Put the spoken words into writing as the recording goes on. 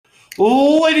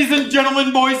Ladies and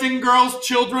gentlemen, boys and girls,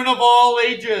 children of all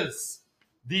ages,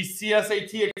 the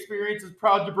CSAT experience is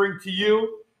proud to bring to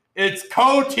you its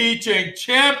co-teaching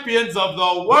champions of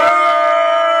the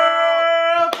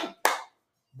world,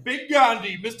 Big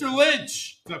Gandhi, Mr.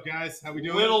 Lynch. What's up, guys? How we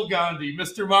doing? Little Gandhi,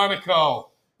 Mr.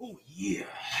 Monaco. Oh, yeah.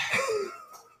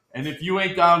 And if you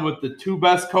ain't down with the two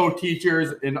best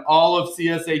co-teachers in all of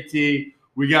CSAT,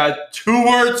 we got two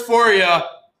words for you.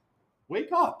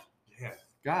 Wake up. Yeah.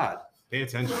 God. Pay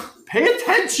attention. Pay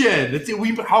attention.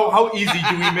 How easy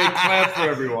do we make class for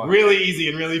everyone? Really easy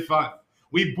and really fun.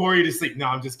 We bore you to sleep. No,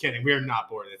 I'm just kidding. We are not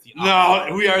bored. That's the opposite.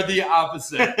 No, we are the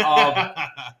opposite.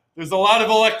 There's a lot of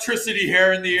electricity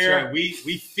here in the air. Right.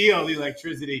 We feel the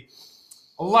electricity.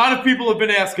 A lot of people have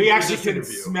been asking. We actually can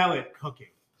smell it cooking.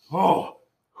 Oh.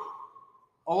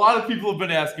 A lot of people have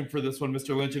been asking for this one,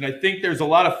 Mr. Lynch, and I think there's a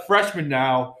lot of freshmen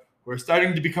now who are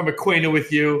starting to become acquainted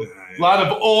with you. A lot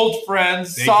of old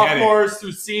friends, sophomores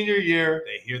through senior year.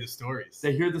 They hear the stories.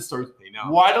 They hear the stories. They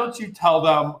know. Why don't you tell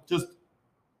them just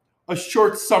a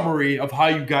short summary of how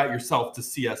you got yourself to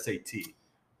CSAT?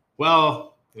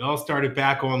 Well, it all started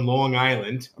back on Long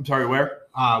Island. I'm sorry, where?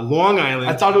 Long Island.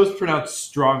 I thought it was pronounced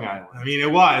Strong Island. I mean,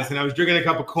 it was, and I was drinking a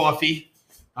cup of coffee.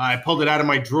 I pulled it out of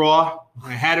my drawer.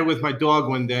 I had it with my dog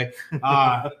one day.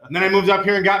 And then I moved up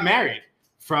here and got married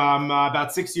from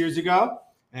about 6 years ago.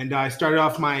 And I started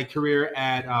off my career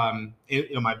at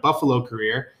my Buffalo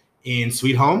career in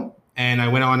Sweet Home. And I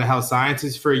went on to health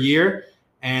sciences for a year.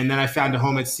 And then I found a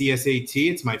home at CSAT.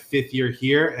 It's my 5th year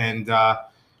here. And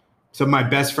some of my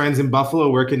best friends in Buffalo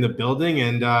work in the building.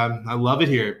 And I love it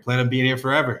here. Plan on being here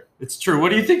forever. It's true. What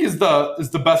do you think is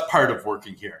the best part of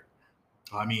working here?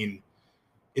 I mean,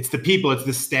 it's the people, it's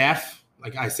the staff.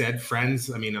 Like I said,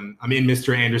 friends. I mean, I'm in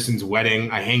Mr. Anderson's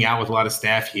wedding. I hang out with a lot of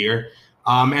staff here,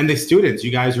 and the students.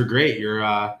 You guys are great. You're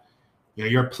a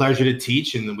pleasure to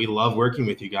teach, and we love working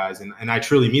with you guys. And I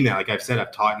truly mean that. Like I've said,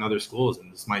 I've taught in other schools,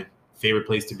 and it's my favorite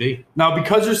place to be. Now,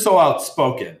 because you're so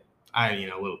outspoken,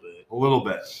 a little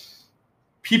bit.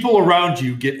 People around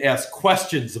you get asked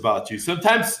questions about you.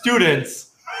 Sometimes students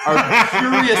are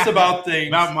curious about things.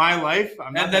 About my life?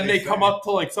 And then they come up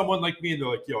to like someone like me and they're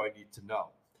like, yo, I need to know.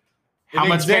 How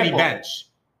much penny bench?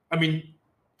 I mean,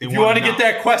 if you want to get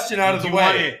that question out of the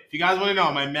way. If you guys want to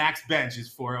know, my max bench is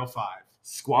 405.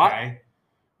 Squat? Okay?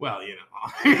 Well,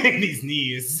 these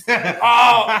knees.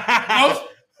 Oh,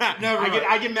 never.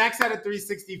 I get maxed out at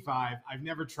 365. I've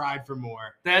never tried for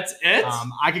more. That's it?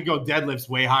 I could go deadlifts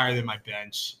way higher than my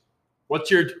bench. What's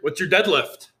your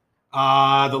deadlift?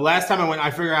 The last time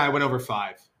I figured I went over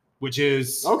 5, which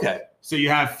is okay. So you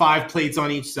have 5 plates on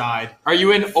each side. Are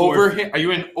you in overhand? Are you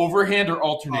in overhand or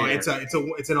alternator?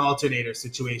 Oh, it's an alternator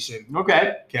situation.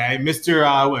 Okay. Okay,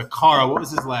 Mr. Carl. What was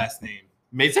his last name?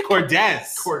 Mason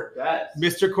Cortez.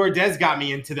 Mr. Cortez got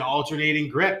me into the alternating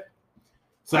grip.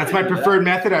 So that's my preferred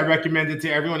method. I recommend it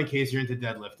to everyone in case you're into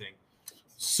deadlifting.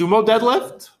 Sumo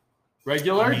deadlift?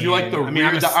 Regular? Do you like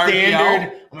the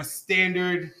standard? I'm a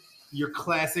standard. Your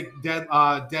classic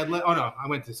deadlift. Oh no, I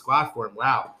went to squat form.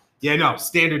 Wow. Yeah, no,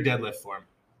 standard deadlift form.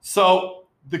 So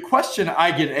the question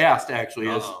I get asked actually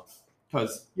is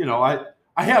because I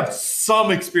have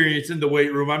some experience in the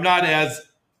weight room. I'm not as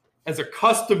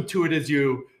accustomed to it as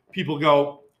you. People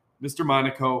go, Mr.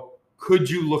 Monaco, could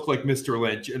you look like Mr.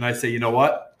 Lynch? And I say, you know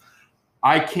what?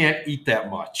 I can't eat that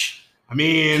much. I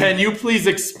mean, can you please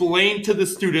explain to the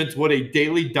students what a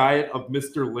daily diet of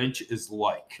Mr. Lynch is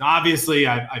like? Obviously,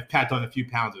 I've packed on a few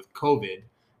pounds with COVID.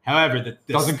 However, this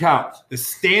doesn't count. The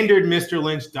standard Mr.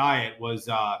 Lynch diet was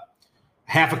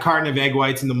half a carton of egg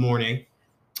whites in the morning.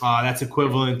 That's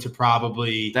equivalent to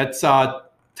probably... That's 10?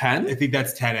 I think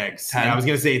that's 10 eggs. 10? Yeah, I was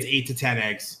going to say it's 8 to 10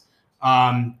 eggs.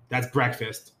 That's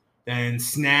breakfast. Then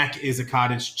snack is a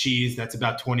cottage cheese. That's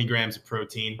about 20 grams of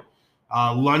protein.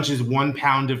 Lunch is 1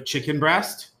 pound of chicken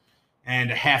breast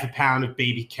and a half a pound of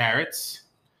baby carrots.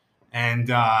 And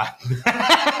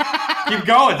keep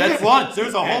going. That's lunch.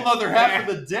 There's a whole other half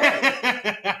of the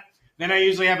day. Then I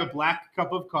usually have a black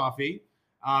cup of coffee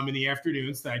in the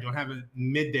afternoon so that I don't have a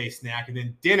midday snack. And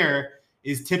then dinner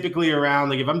is typically around,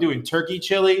 like if I'm doing turkey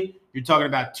chili, you're talking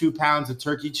about 2 pounds of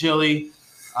turkey chili.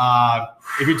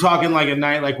 If you're talking like a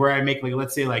night like where I make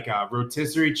let's say a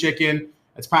rotisserie chicken,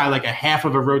 that's probably like a half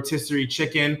of a rotisserie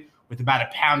chicken with about a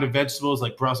pound of vegetables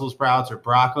like Brussels sprouts or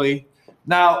broccoli.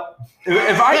 Now,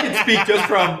 if I could speak just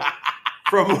from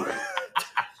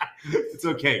it's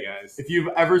okay, guys. If you've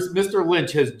ever, Mr.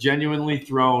 Lynch has genuinely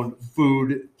thrown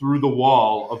food through the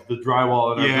wall of the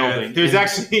drywall in our building.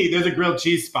 There's a grilled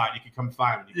cheese spot you can come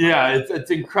find.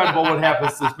 It's incredible what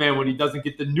happens to this man when he doesn't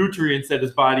get the nutrients that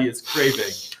his body is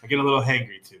craving. I get a little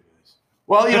hangry too.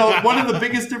 Well, you know, one of the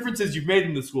biggest differences you've made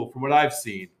in the school, from what I've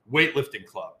seen, weightlifting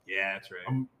club. Yeah, that's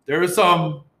right. There are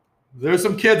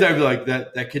some kids I'd be like,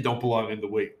 that kid don't belong in the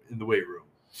weight room.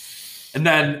 And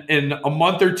then in a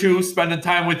month or two spending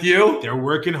time with you, they're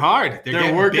working hard.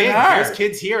 They're working hard. There's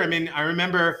kids here. I mean, I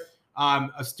remember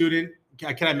a student.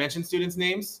 Can I mention students'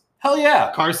 names? Hell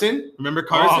yeah. Carson. Remember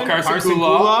Carson? Oh, Carson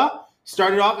Kula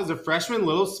started off as a freshman,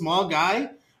 little small guy.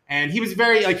 And he was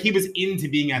he was into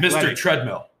being athletic. Mr.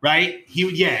 Treadmill. Right? He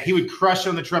would crush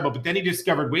on the treadmill. But then he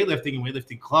discovered weightlifting and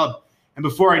weightlifting club. And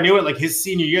before I knew it, like his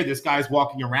senior year, this guy's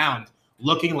walking around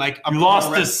looking like he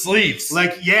lost his sleeves.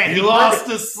 Like, yeah, he lost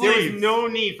his sleeves. There was no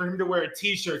need for him to wear a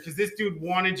t-shirt because this dude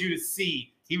wanted you to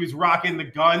see he was rocking the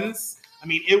guns. I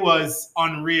mean, it was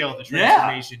unreal, the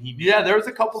transformation he made. Yeah, there was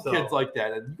a couple kids like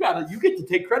that, and you get to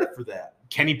take credit for that.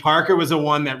 Kenny Parker was the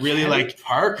one that really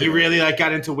Parker. He really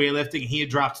got into weightlifting, and he had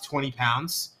dropped 20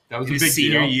 pounds. That was in a his big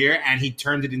senior deal. year, and he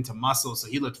turned it into muscle, so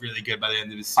he looked really good by the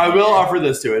end of his senior I will year. offer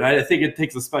this to it. I think it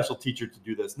takes a special teacher to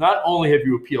do this. Not only have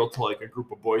you appealed to like a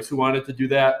group of boys who wanted to do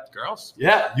that, Girls.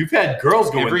 Yeah, you've had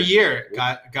girls go every year.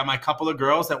 Got my couple of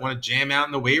girls that want to jam out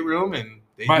in the weight room, and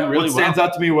they do really what stands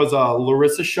out to me was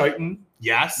Larissa Schuyten,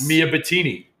 Yes, Mia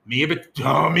Bettini. Mia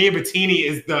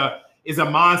Bettini is a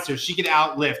monster. She could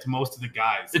outlift most of the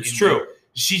guys. It's true.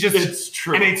 It's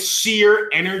true. And it's sheer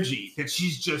energy that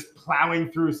she's just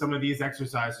plowing through some of these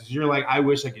exercises. You're like, I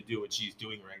wish I could do what she's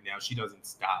doing right now. She doesn't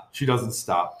stop. She doesn't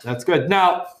stop. That's good.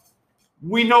 Now,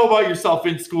 we know about yourself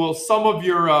in school. Some of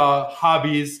your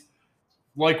hobbies,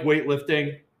 like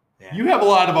weightlifting. Yeah. You have a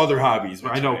lot of other hobbies.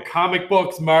 I know comic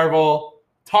books, Marvel.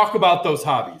 Talk about those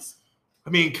hobbies. I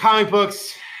mean, comic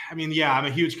books. I mean, yeah, I'm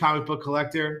a huge comic book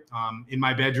collector. In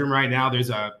my bedroom right now,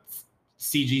 there's a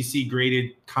CGC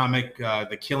graded comic,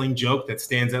 The Killing Joke, that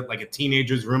stands at like a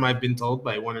teenager's room, I've been told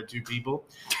by one or two people.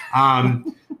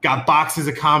 Got boxes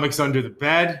of comics under the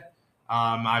bed.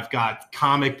 I've got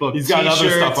comic book He's got t-shirts.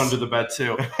 other stuff under the bed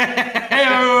too.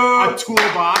 A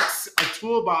toolbox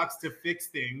to fix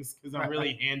things because I'm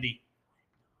really handy.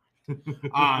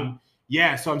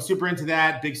 Yeah, so I'm super into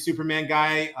that. Big Superman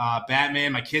guy,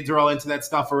 Batman. My kids are all into that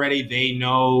stuff already. They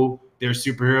know they're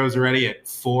superheroes already at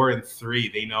 4 and 3.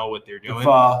 They know what they're doing.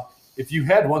 If you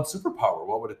had one superpower,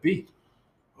 what would it be?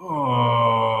 Oh,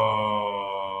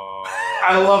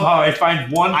 I love how I find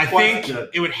one. I think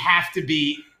it would have to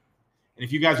be. And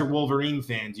if you guys are Wolverine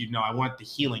fans, you'd know I want the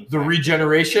healing. The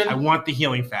regeneration. I want the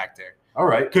healing factor. All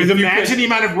right. Because imagine the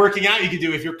amount of working out you could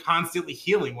do if you're constantly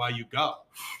healing while you go.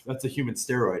 That's a human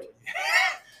steroid.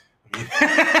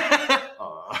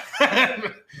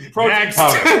 Protein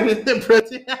powder.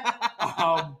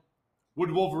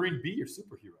 Would Wolverine be your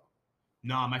superhero?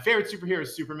 No, my favorite superhero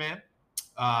is Superman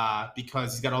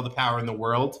because he's got all the power in the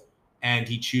world and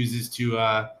he chooses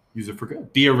to use it for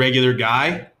good. Be a regular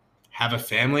guy, have a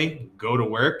family, go to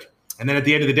work, and then at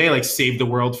the end of the day, like save the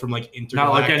world from like intergalactic.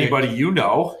 Not like anybody you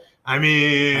know. I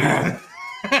mean,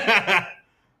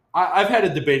 I've had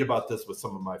a debate about this with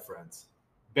some of my friends.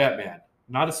 Batman,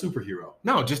 not a superhero.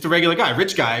 No, just a regular guy,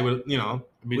 rich guy with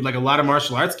with like a lot of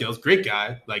martial arts skills. Great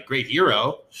guy, like great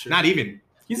hero. Sure. Not even.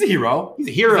 He's a hero. He's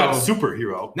a hero. He's not a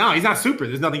superhero. No, he's not super.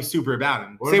 There's nothing super about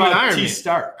him. What Same with Iron Man.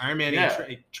 Stark. Iron Man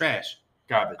ain't trash.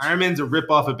 Garbage. Iron Man's a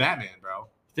ripoff of Batman, bro.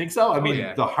 Think so? I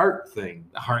mean, the heart thing.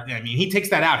 The heart. I mean, he takes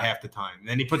that out half the time.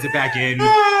 Then he puts it back in.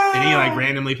 Then he like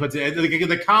randomly puts it.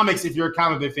 The comics, if you're a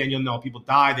comic book fan, you'll know people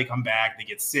die, they come back, they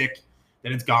get sick,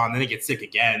 then it's gone, then they get sick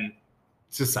again.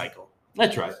 It's a cycle.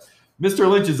 That's right.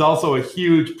 Mr. Lynch is also a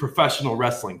huge professional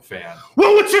wrestling fan.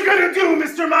 Well, what you gonna do,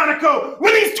 Mr. Monaco,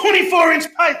 when these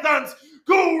 24-inch pythons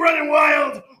go running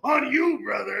wild on you,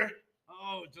 brother?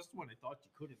 Oh, just when I thought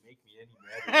you couldn't make me any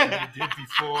madder than you did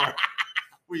before.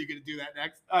 Were you going to do that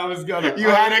next? I was going to. You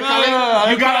had it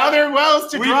coming? You got other wells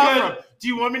to draw from. Do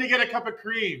you want me to get a cup of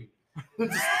cream?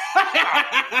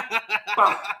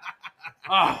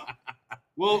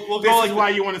 We'll this go is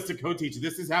why you want us to co-teach.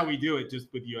 This is how we do it just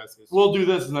with U.S. history. We'll do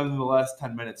this, and then in the last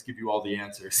 10 minutes, give you all the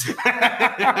answers.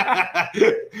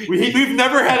 We've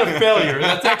never had a failure.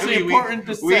 That's actually important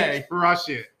to say. We crush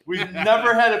it. We've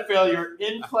never had a failure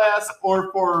in class or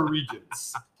for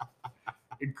Regents.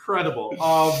 Incredible.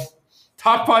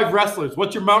 Top 5 wrestlers.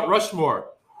 What's your Mount Rushmore?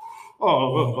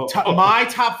 My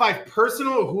top 5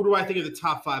 personal. Who do I think are the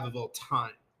top 5 of all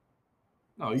time?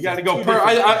 No, you got to go.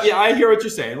 I hear what you're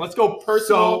saying. Let's go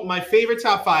personal. So my favorite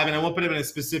top 5, and I won't put them in a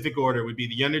specific order, would be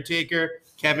The Undertaker,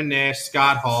 Kevin Nash,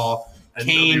 Scott Hall,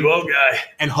 Kane, guy,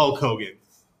 and Hulk Hogan.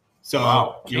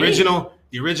 So the original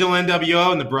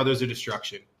NWO and the Brothers of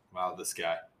Destruction. Wow, this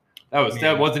guy.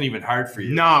 That wasn't even hard for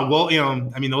you. Nah, well,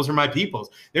 I mean, those are my peoples.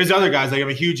 There's other guys. Like I'm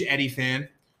a huge Eddie fan,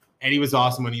 Eddie was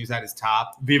awesome when he was at his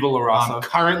top. Viva La Raza.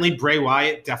 Currently, Bray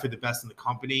Wyatt, definitely the best in the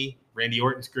company. Randy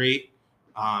Orton's great.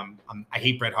 I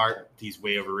hate Bret Hart. He's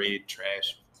way overrated,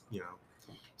 trash,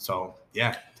 So,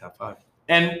 yeah, top 5.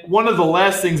 And one of the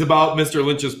last things about Mr.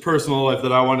 Lynch's personal life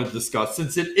that I want to discuss,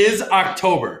 since it is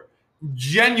October,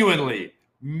 genuinely,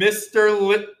 Mr.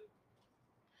 Lynch.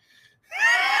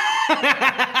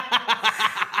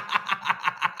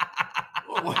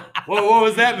 What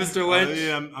was that, Mr.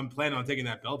 Lynch? I'm planning on taking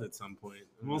that belt at some point.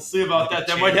 We'll see about that.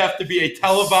 That might have to be a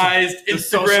televised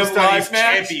Instagram live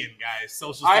match. Champion, guys.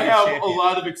 I have a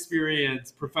lot of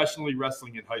experience professionally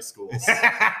wrestling in high schools.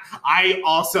 I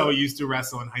also used to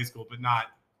wrestle in high school, but not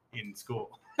in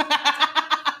school.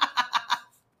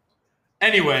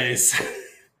 Anyways,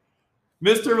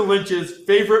 Mr. Lynch's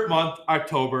favorite month,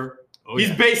 October.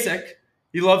 He's basic.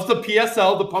 He loves the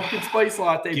PSL, the pumpkin spice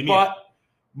latte, but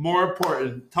more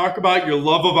important, talk about your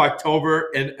love of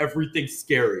October and everything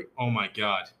scary. Oh my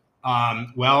God.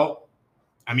 Well,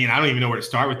 I mean, I don't even know where to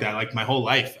start with that. Like my whole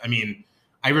life. I mean,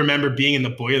 I remember being in the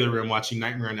boiler room watching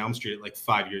Nightmare on Elm Street at like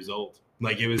 5 years old.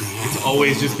 Like it's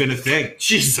always just been a thing.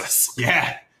 Jesus.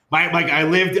 Yeah. We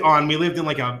lived in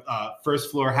like a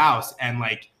first floor house, and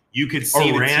like you could see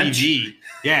the TV.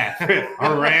 Yeah.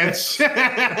 A ranch.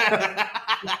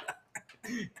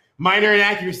 Minor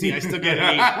inaccuracy. I still get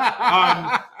an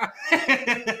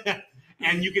 8.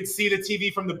 And you could see the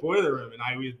TV from the boiler room, and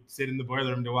I would sit in the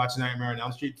boiler room to watch Nightmare on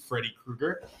Elm Street, Freddy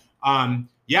Krueger.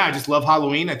 Yeah, I just love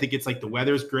Halloween. I think it's like the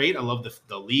weather's great. I love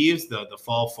the leaves, the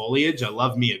fall foliage. I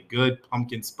love me a good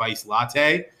pumpkin spice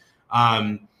latte.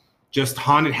 Just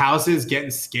haunted houses, getting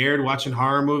scared, watching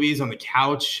horror movies on the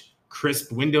couch,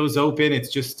 crisp windows open. It's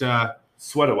just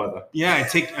sweater weather. Yeah,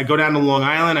 I go down to Long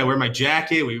Island. I wear my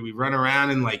jacket. We run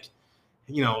around and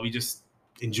we just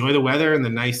enjoy the weather and the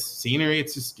nice scenery.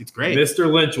 It's great.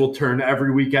 Mr. Lynch will turn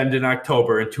every weekend in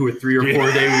October into a 3 or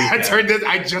 4 day weekend.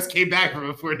 I just came back from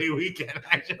a 4-day weekend,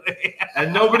 actually.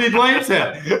 And nobody blames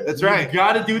him. That's right. You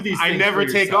got to do these things. I never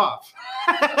take off.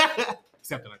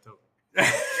 Except in October.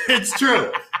 It's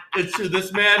true. It's true.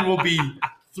 This man will be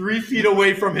 3 feet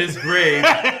away from his grave.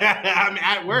 I'm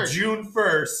at work. June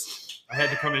 1st. I had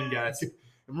to come in, guys.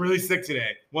 I'm really sick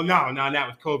today. Well, no, not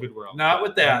with COVID world. Not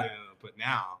with that. But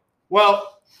now.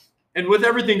 Well, and with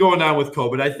everything going on with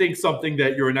COVID, I think something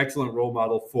that you're an excellent role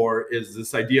model for is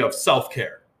this idea of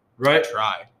self-care, right?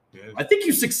 Try. Yeah. I think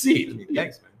you succeed.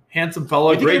 Thanks, man. Handsome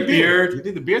fella, great beard. You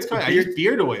think the beard's coming? I use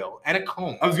beard oil and a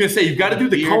comb. I was going to say, you've got to do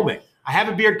the combing. I have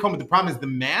a beard comb, but the problem is the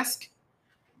mask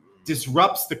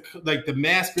disrupts the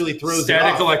mask really throws static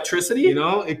it off. Electricity.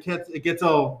 It gets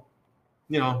all,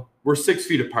 We're 6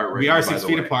 feet apart right now. We are 6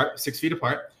 feet apart. 6 feet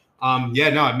apart.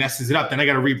 It messes it up. Then I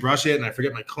got to rebrush it, and I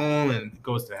forget my comb, and it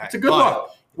goes to heck. It's a good look.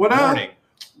 What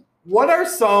are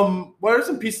some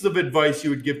pieces of advice you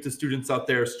would give to students out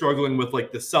there struggling with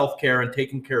like the self-care and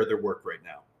taking care of their work right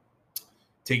now?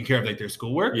 Taking care of like their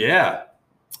schoolwork? Yeah.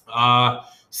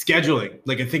 Scheduling.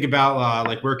 Like I think about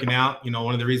like working out.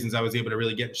 One of the reasons I was able to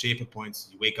really get in shape at points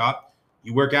is you wake up,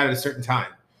 you work out at a certain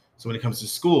time. So when it comes to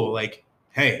school, like,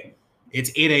 hey, it's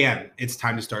 8 a.m. It's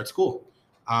time to start school.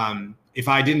 If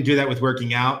I didn't do that with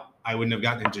working out, I wouldn't have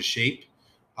gotten into shape.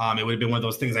 It would have been one of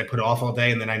those things I put off all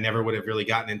day, and then I never would have really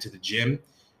gotten into the gym,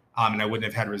 and I wouldn't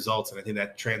have had results. And I think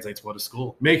that translates well to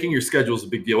school. Making your schedule is a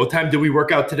big deal. What time did we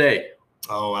work out today?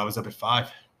 Oh, I was up at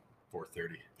 5.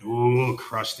 4:30. Ooh,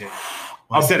 crushed it.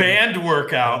 Well, a band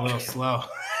workout. A little slow.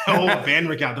 Band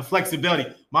workout. The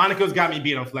flexibility. Monaco's got me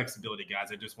beat on flexibility, guys.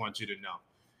 I just want you to know.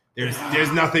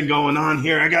 There's nothing going on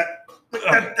here.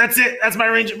 That's it. That's my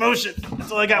range of motion.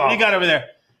 That's all I got. What do you got over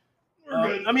there?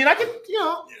 I mean, I could,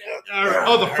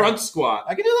 the front squat.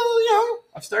 I could do a little,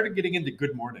 I've started getting into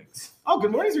good mornings. Oh,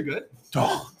 good mornings are good.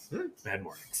 Oh, bad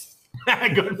mornings.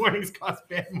 Good mornings cost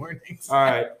bad mornings. All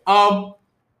right. Oh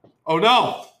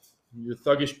no, you're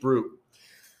thuggish brute.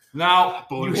 Now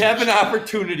you have an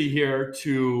opportunity here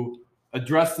to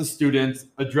address the students,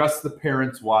 address the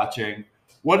parents watching.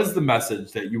 What is the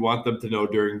message that you want them to know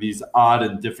during these odd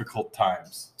and difficult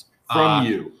times from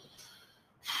you?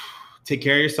 Take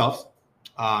care of yourself.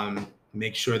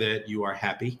 Make sure that you are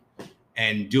happy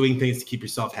and doing things to keep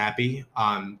yourself happy.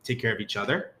 Take care of each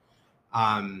other.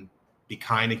 Be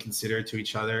kind and considerate to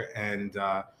each other, and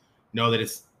know that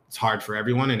it's hard for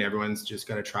everyone, and everyone's just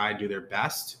got to try and do their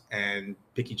best and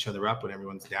pick each other up when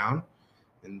everyone's down.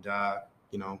 And,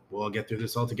 we'll all get through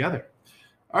this all together.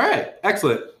 All right.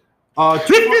 Excellent. Lynch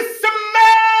and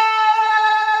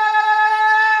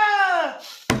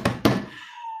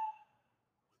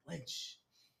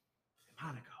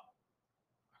Monaco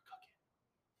are cooking.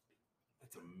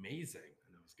 That's amazing.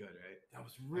 was good, right? That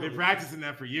was I've really been practicing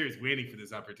that for years, waiting for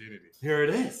this opportunity. Here it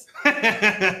is.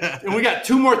 And we got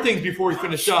 2 more things before we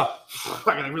finish up. I'm not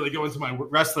gonna really go into my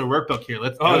wrestler workbook here.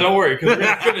 Let's. Oh, don't worry, because we're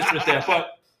gonna finish with that.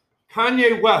 But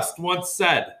Kanye West once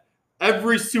said,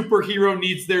 "Every superhero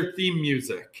needs their theme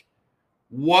music.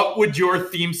 What would your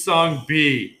theme song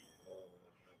be?"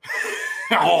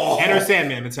 Enter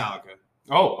Sandman, Metallica.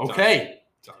 Oh, okay.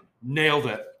 Done. Nailed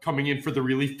it. Coming in for the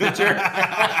relief pitcher.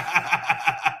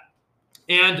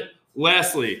 And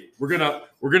lastly, we're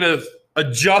gonna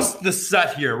adjust the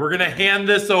set here. We're gonna hand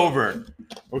this over.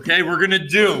 Okay, we're gonna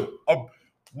do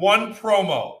one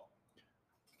promo.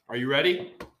 Are you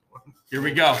ready? Here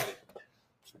we go.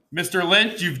 Mr.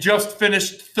 Lynch, you've just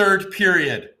finished third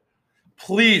period.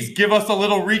 Please give us a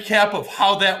little recap of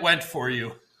how that went for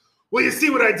you. Well, you see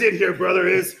what I did here, brother,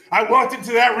 is I walked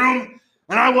into that room,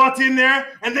 and I walked in there,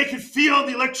 and they could feel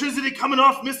the electricity coming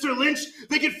off Mr. Lynch.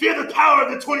 They could feel the power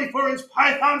of the 24-inch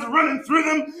pythons running through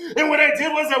them. And what I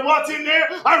did was I walked in there,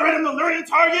 I read him the learning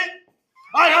target.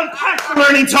 I unpacked the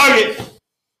learning target.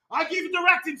 I gave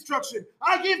direct instruction.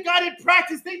 I gave guided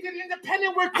practice. They did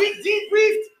independent work. We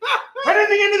debriefed. And at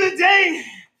the end of the day,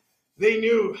 they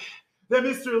knew that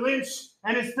Mr. Lynch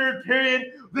and his third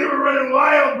period, they were running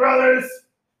wild, brothers.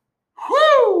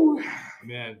 Whoo!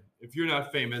 Man, if you're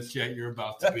not famous yet, you're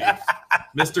about to be.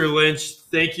 Mr. Lynch,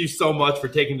 thank you so much for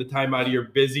taking the time out of your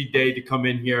busy day to come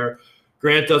in here,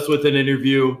 grant us with an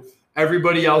interview.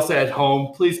 Everybody else at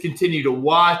home, please continue to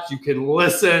watch. You can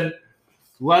listen.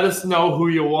 Let us know who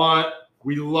you want.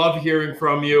 We love hearing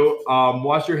from you.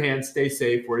 Wash your hands, stay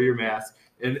safe, wear your mask.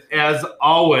 And as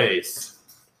always,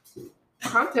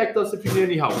 contact us if you need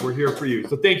any help. We're here for you.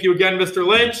 So thank you again, Mr.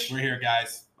 Lynch. We're here,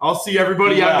 guys. I'll see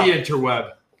everybody on the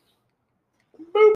interweb.